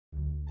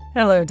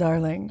Hello,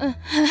 darling.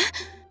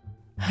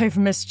 I've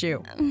missed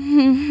you.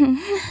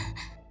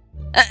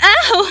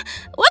 Ow!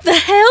 What the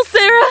hell,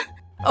 Sarah?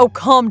 Oh,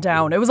 calm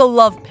down. It was a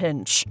love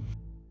pinch.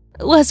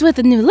 What's with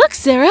the new look,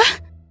 Sarah?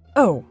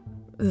 Oh,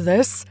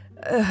 this?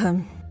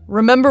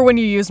 Remember when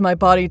you used my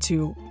body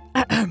to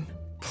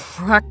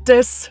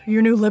practice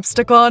your new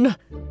lipstick on?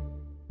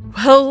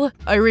 Well,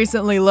 I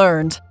recently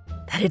learned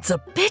that it's a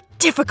bit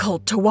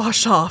difficult to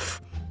wash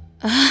off.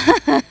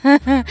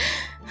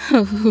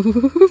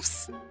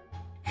 Oops.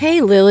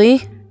 Hey,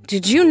 Lily.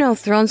 Did you know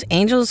Throne's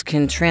angels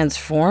can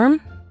transform?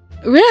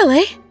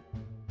 Really?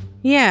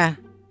 Yeah.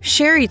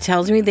 Sherry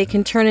tells me they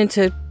can turn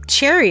into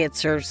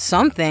chariots or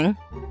something.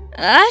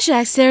 I should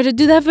ask Sarah to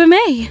do that for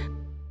me.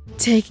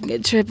 Taking a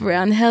trip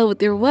around hell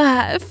with your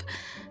wife.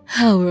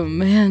 How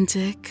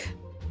romantic.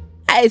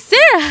 Hey,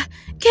 Sarah,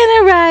 can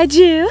I ride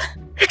you?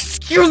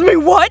 Excuse me,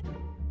 what?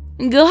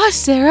 Gosh,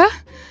 Sarah.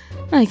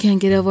 I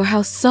can't get over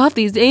how soft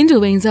these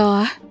angel wings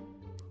are.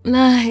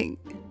 Like,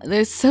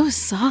 they're so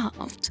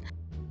soft.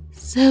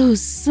 So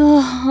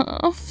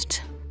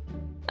soft.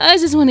 I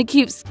just want to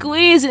keep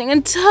squeezing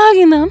and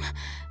tugging them.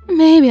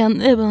 Maybe I'll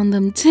nibble on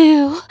them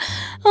too.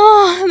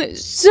 Oh, they're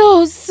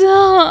so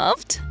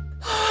soft.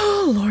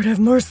 Oh, Lord have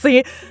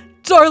mercy.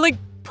 Darling,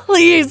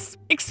 please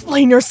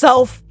explain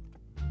yourself.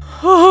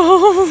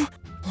 Oh,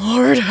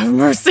 Lord have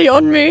mercy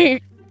on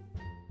me.